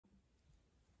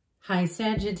Hi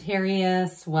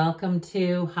Sagittarius, welcome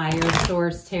to Higher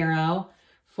Source Tarot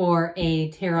for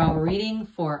a tarot reading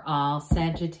for all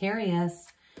Sagittarius,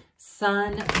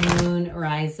 Sun, Moon,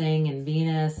 Rising, and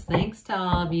Venus. Thanks to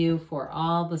all of you for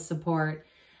all the support.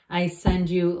 I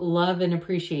send you love and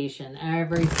appreciation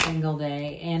every single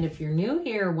day. And if you're new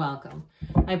here, welcome.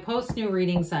 I post new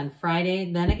readings on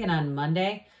Friday, then again on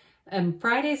Monday. And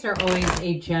Fridays are always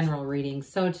a general reading.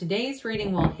 So today's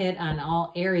reading will hit on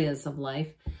all areas of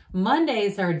life.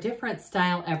 Mondays are a different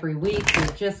style every week. You're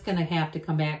just going to have to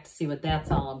come back to see what that's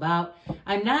all about.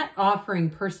 I'm not offering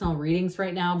personal readings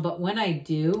right now, but when I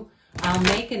do, I'll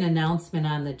make an announcement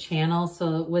on the channel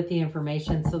with the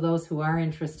information so those who are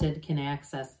interested can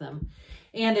access them.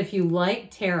 And if you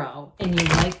like tarot and you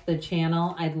like the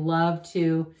channel, I'd love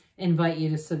to invite you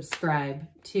to subscribe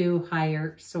to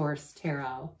Higher Source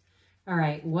Tarot. All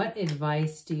right, what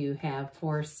advice do you have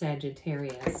for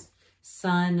Sagittarius?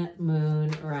 Sun,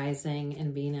 Moon, Rising,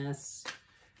 and Venus.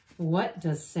 What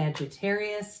does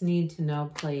Sagittarius need to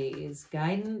know, please?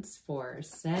 Guidance for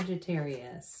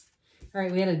Sagittarius. All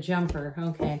right, we had a jumper.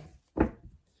 Okay. All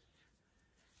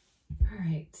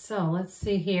right, so let's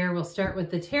see here. We'll start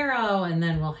with the tarot, and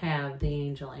then we'll have the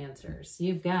angel answers.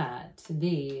 You've got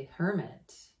the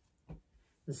Hermit,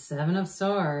 the Seven of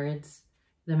Swords,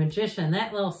 the Magician.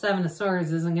 That little Seven of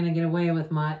Swords isn't going to get away with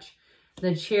much.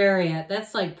 The Chariot,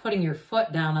 that's like putting your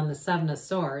foot down on the Seven of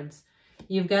Swords.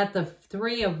 You've got the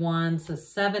Three of Wands, the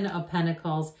Seven of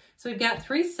Pentacles. So we've got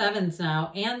 3 sevens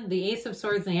now, and the Ace of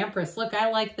Swords and the Empress. Look,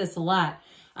 I like this a lot.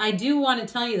 I do want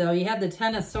to tell you, though, you have the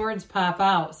 10 of Swords pop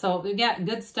out. So we've got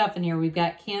good stuff in here. We've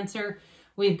got Cancer.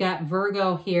 We've got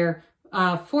Virgo here.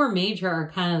 4 major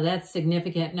arcana, that's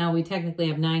significant. Now, we technically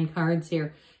have 9 cards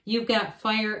here. You've got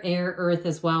fire, air, earth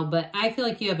as well, but I feel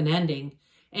like you have an ending.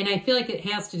 And I feel like it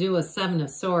has to do with 7 of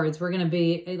Swords. We're going to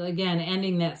be, again,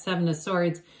 ending that 7 of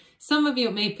Swords. Some of you,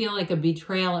 it may feel like a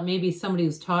betrayal. It may be somebody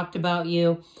who's talked about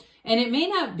you. And it may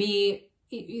not be,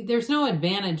 there's no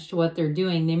advantage to what they're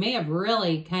doing. They may have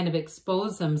really kind of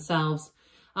exposed themselves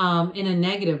in a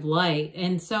negative light.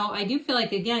 And so I do feel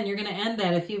like, again, you're going to end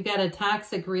that if you've got a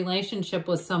toxic relationship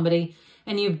with somebody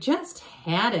and you've just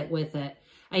had it with it.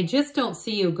 I just don't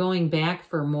see you going back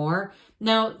for more.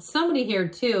 Now, somebody here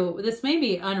too, this may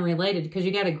be unrelated because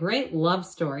you got a great love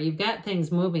story. You've got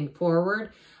things moving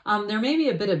forward. There may be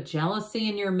a bit of jealousy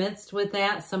in your midst with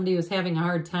that. Somebody was having a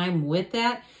hard time with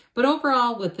that. But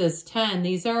overall with this 10,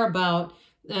 these are about,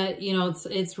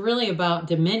 it's really about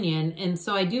dominion. And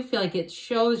so I do feel like it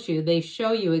shows you, they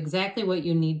show you exactly what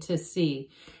you need to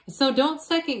see. So don't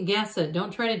second guess it.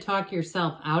 Don't try to talk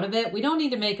yourself out of it. We don't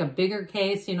need to make a bigger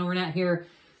case. We're not here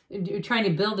trying to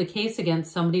build a case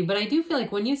against somebody, but I do feel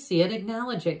like when you see it,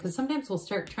 acknowledge it, because sometimes we'll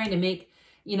start trying to make,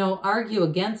 argue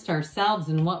against ourselves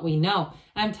and what we know.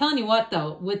 I'm telling you what,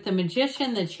 though, with the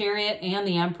Magician, the Chariot, and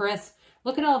the Empress,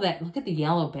 look at all that. Look at the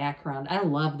yellow background. I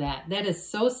love that. That is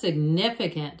so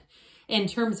significant in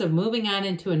terms of moving on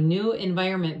into a new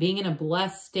environment, being in a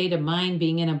blessed state of mind,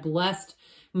 being in a blessed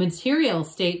material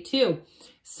state too.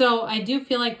 So I do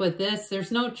feel like with this,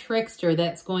 there's no trickster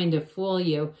that's going to fool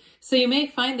you. So you may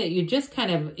find that you just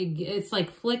kind of, it's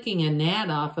like flicking a gnat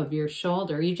off of your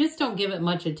shoulder. You just don't give it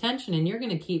much attention and you're going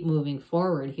to keep moving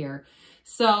forward here.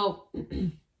 So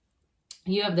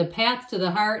you have the path to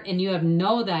the heart and you have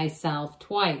know thyself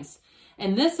twice.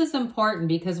 And this is important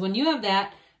because when you have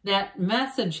that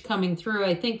message coming through,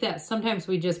 I think that sometimes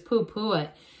we just poo-poo it.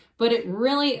 But it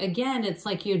really, again, it's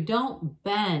like you don't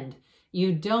bend.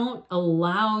 You don't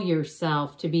allow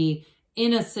yourself to be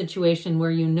in a situation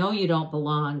where you know you don't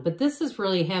belong. But this is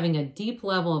really having a deep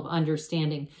level of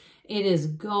understanding. It is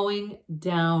going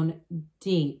down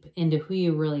deep into who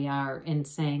you really are and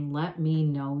saying, let me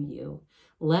know you.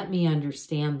 Let me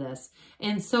understand this.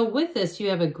 And so with this, you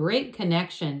have a great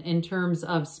connection in terms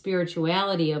of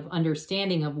spirituality, of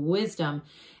understanding, of wisdom.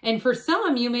 And for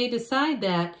some, you may decide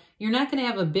that you're not going to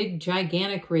have a big,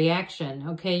 gigantic reaction,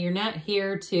 okay? You're not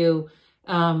here to,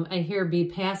 I hear be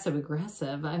passive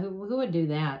aggressive. Who would do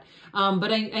that?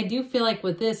 But I do feel like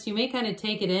with this, you may kind of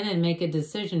take it in and make a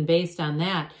decision based on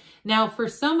that. Now, for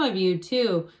some of you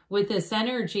too, with this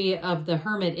energy of the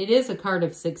Hermit, it is a card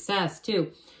of success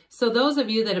too. So those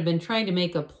of you that have been trying to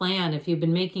make a plan, if you've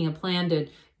been making a plan to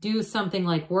do something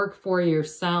like work for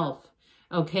yourself,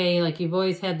 okay, like you've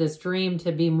always had this dream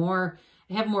to be more,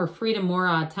 have more freedom, more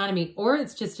autonomy, or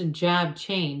it's just a job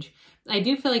change. I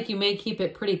do feel like you may keep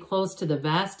it pretty close to the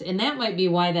vest, and that might be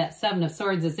why that 7 of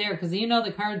Swords is there, because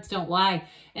the cards don't lie,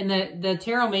 and the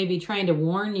tarot may be trying to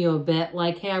warn you a bit,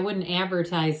 like, hey, I wouldn't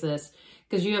advertise this,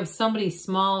 because you have somebody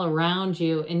small around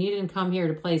you, and you didn't come here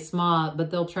to play small, but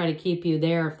they'll try to keep you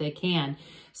there if they can.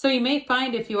 So you may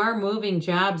find if you are moving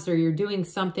jobs or you're doing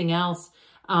something else,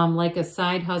 like a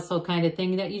side hustle kind of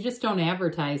thing, that you just don't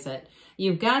advertise it.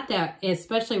 You've got that,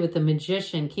 especially with the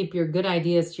Magician. Keep your good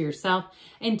ideas to yourself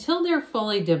until they're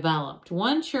fully developed.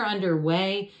 Once you're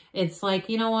underway, it's like,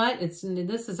 you know what? This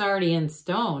is already in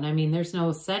stone. I mean, there's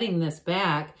no setting this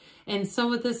back. And so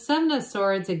with the Seven of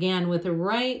Swords, again, with the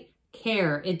right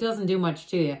care, it doesn't do much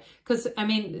to you. Because, I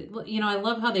mean, you know, I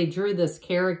love how they drew this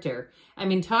character. I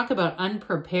mean, talk about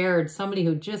unprepared, somebody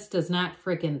who just does not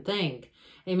frickin' think.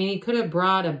 I mean, he could have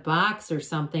brought a box or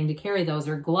something to carry those,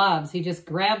 or gloves. He just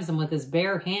grabs them with his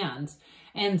bare hands.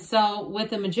 And so with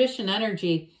the Magician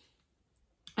energy,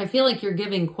 I feel like you're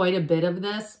giving quite a bit of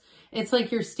this. It's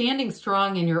like you're standing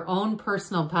strong in your own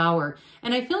personal power.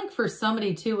 And I feel like for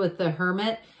somebody too with the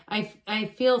Hermit, I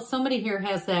feel somebody here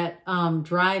has that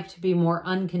drive to be more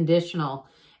unconditional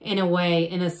in a way,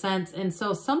 in a sense. And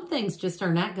so some things just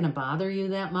are not going to bother you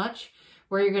that much,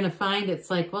 where you're going to find it's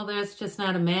like, well, that's just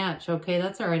not a match. Okay,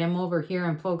 that's all right. I'm over here.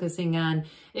 I'm focusing on,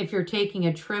 if you're taking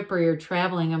a trip or you're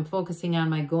traveling, I'm focusing on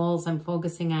my goals. I'm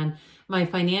focusing on my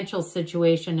financial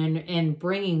situation and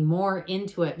bringing more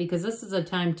into it, because this is a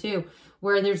time too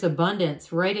where there's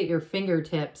abundance right at your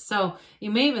fingertips. So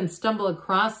you may even stumble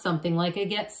across something like, I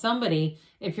get somebody,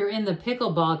 if you're in the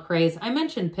pickleball craze. I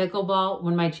mentioned pickleball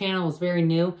when my channel was very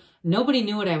new. Nobody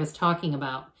knew what I was talking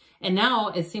about. And now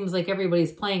it seems like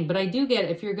everybody's playing. But I do get,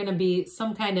 if you're going to be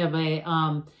some kind of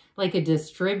a, like a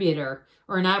distributor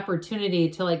or an opportunity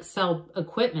to like sell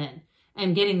equipment,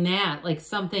 and getting that, like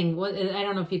something, I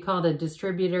don't know if you call it a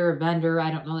distributor or vendor. I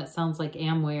don't know. That sounds like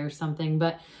Amway or something.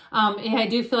 But I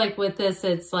do feel like with this,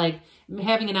 it's like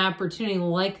having an opportunity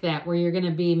like that where you're going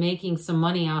to be making some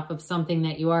money off of something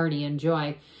that you already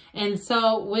enjoy. And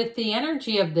so with the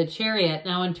energy of the Chariot,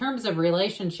 now in terms of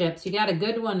relationships, you got a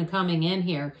good one coming in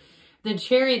here. The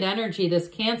Chariot energy, this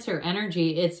Cancer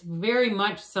energy, it's very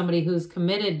much somebody who's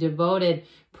committed, devoted,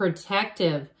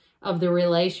 protective of the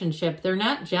relationship. They're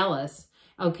not jealous.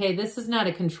 Okay, this is not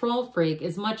a control freak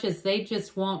as much as they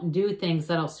just won't do things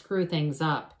that'll screw things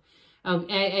up.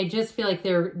 I just feel like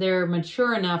they're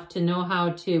mature enough to know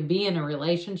how to be in a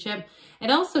relationship.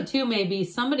 And also too, maybe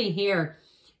somebody here,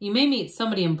 you may meet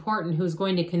somebody important who's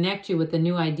going to connect you with a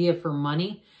new idea for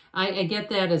money. I get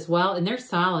that as well. And they're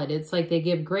solid. It's like they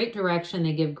give great direction.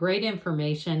 They give great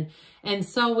information. And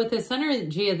so with this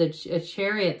energy of the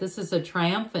Chariot, this is a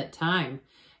triumphant time.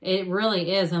 It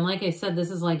really is. And like I said, this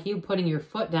is like you putting your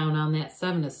foot down on that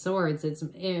Seven of Swords. It's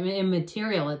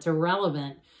immaterial. It's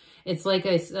irrelevant. It's like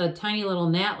a tiny little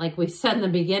gnat, like we said in the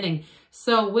beginning.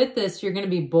 So with this, you're going to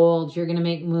be bold. You're going to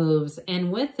make moves.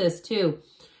 And with this too,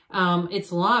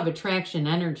 it's law of attraction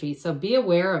energy. So be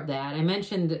aware of that. I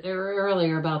mentioned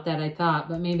earlier about that, I thought,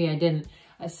 but maybe I didn't.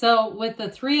 So with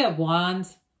the Three of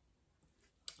Wands,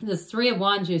 this Three of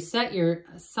Wands, you set your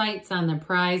sights on the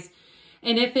prize.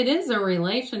 And if it is a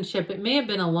relationship, it may have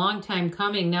been a long time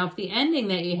coming. Now, if the ending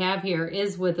that you have here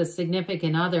is with a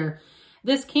significant other,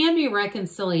 this can be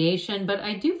reconciliation, but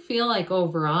I do feel like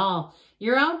overall,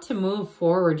 you're out to move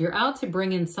forward. You're out to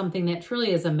bring in something that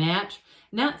truly is a match,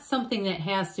 not something that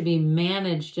has to be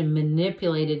managed and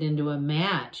manipulated into a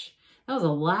match. That was a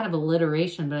lot of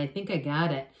alliteration, but I think I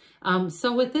got it.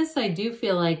 So with this, I do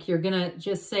feel like you're going to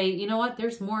just say, you know what,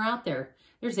 there's more out there.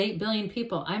 There's 8 billion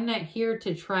people. I'm not here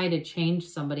to try to change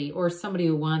somebody or somebody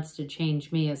who wants to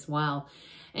change me as well.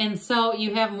 And so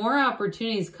you have more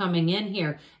opportunities coming in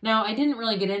here. Now, I didn't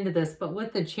really get into this, but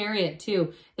with the Chariot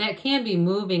too, that can be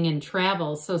moving and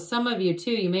travel. So some of you too,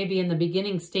 you may be in the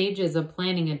beginning stages of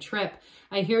planning a trip.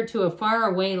 I hear to a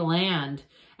faraway land.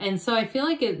 And so I feel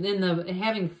like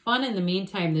having fun in the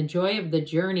meantime, the joy of the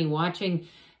journey, watching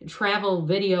travel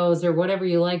videos or whatever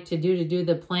you like to do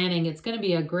the planning, it's going to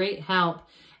be a great help.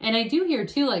 And I do hear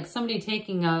too, like somebody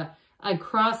taking a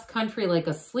cross country, like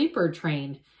a sleeper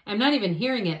train. I'm not even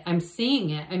hearing it. I'm seeing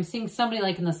it. I'm seeing somebody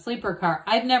like in the sleeper car.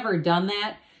 I've never done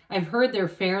that. I've heard they're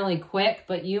fairly quick,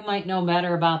 but you might know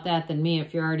better about that than me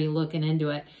if you're already looking into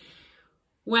it.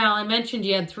 Well, I mentioned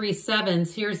you had 3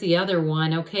 sevens. Here's the other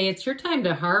one. Okay, it's your time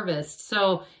to harvest.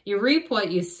 So you reap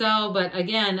what you sow. But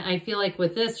again, I feel like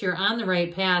with this, you're on the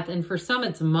right path. And for some,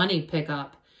 it's money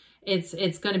pickup.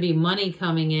 It's going to be money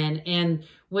coming in. And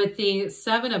with the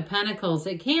 7 of Pentacles,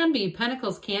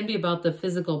 Pentacles can be about the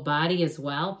physical body as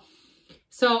well.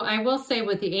 So I will say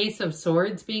with the Ace of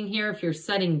Swords being here, if you're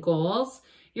setting goals,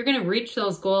 you're going to reach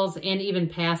those goals and even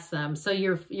pass them. So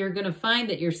you're going to find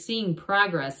that you're seeing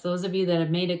progress. Those of you that have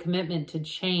made a commitment to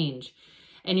change,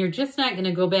 and you're just not going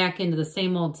to go back into the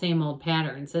same old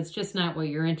patterns. That's just not what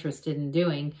you're interested in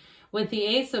doing. With the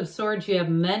Ace of Swords, you have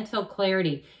mental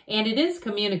clarity, and it is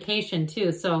communication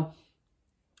too. So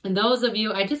And those of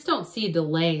you, I just don't see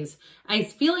delays. I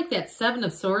feel like that Seven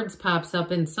of Swords pops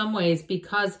up in some ways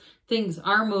because things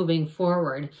are moving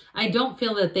forward. I don't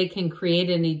feel that they can create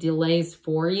any delays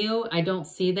for you. I don't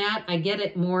see that. I get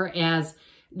it more as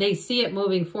they see it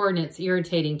moving forward and it's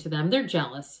irritating to them. They're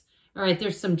jealous. All right,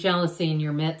 there's some jealousy in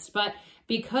your midst. But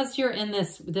because you're in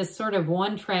this sort of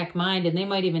one-track mind, and they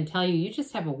might even tell you, you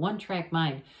just have a one-track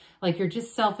mind. Like you're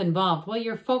just self-involved. Well,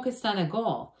 you're focused on a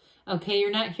goal. Okay,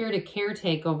 you're not here to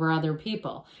caretake over other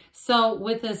people. So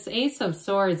with this Ace of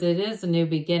Swords, it is a new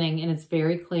beginning, and it's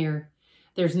very clear.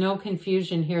 There's no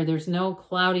confusion here. There's no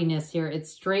cloudiness here.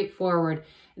 It's straightforward.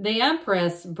 The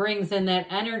Empress brings in that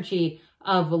energy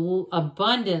of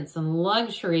abundance and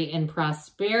luxury and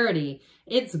prosperity.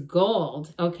 It's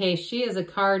gold. Okay, she is a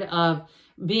card of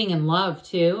being in love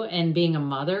too, and being a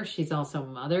mother. She's also a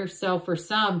mother. So for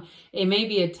some, it may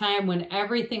be a time when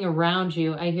everything around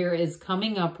you, I hear, is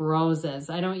coming up roses.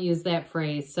 I don't use that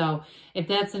phrase. So if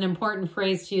that's an important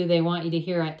phrase to you, they want you to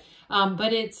hear it.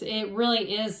 But it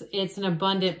really is, it's an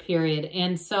abundant period.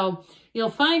 And so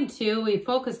you'll find too, I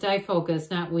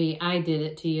did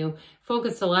it to you,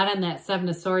 focused a lot on that Seven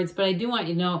of Swords, but I do want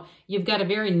you to know you've got a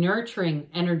very nurturing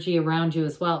energy around you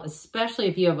as well, especially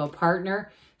if you have a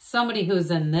partner, somebody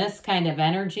who's in this kind of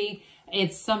energy.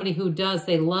 It's somebody who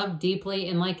they love deeply.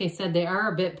 And like I said, they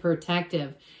are a bit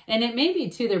protective. And it may be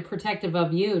too, they're protective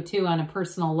of you too on a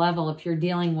personal level if you're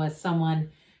dealing with someone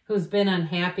who's been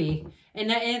unhappy. And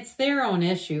it's their own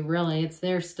issue, really. It's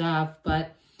their stuff.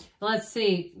 But let's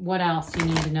see what else you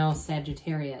need to know,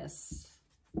 Sagittarius.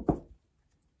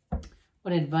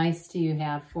 What advice do you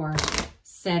have for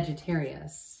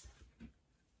Sagittarius?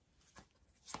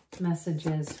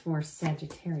 Messages for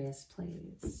Sagittarius,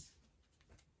 please.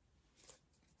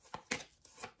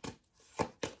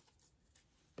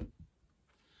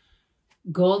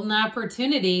 Golden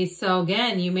opportunity. So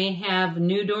again, you may have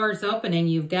new doors opening.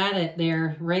 You've got it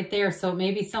there, right there. So it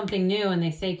may be something new, and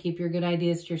they say keep your good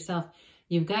ideas to yourself.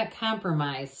 You've got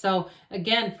compromise. So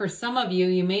again, for some of you,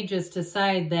 you may just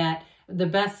decide that the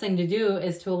best thing to do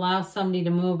is to allow somebody to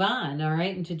move on, all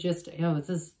right? And to just, this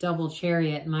is double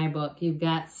chariot in my book. You've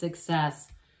got success.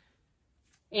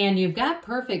 And you've got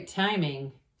perfect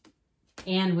timing.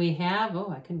 And we have,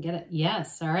 I couldn't get it.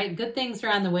 Yes, all right. Good things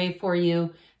are on the way for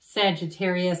you,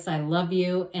 Sagittarius. I love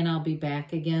you, and I'll be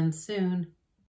back again soon.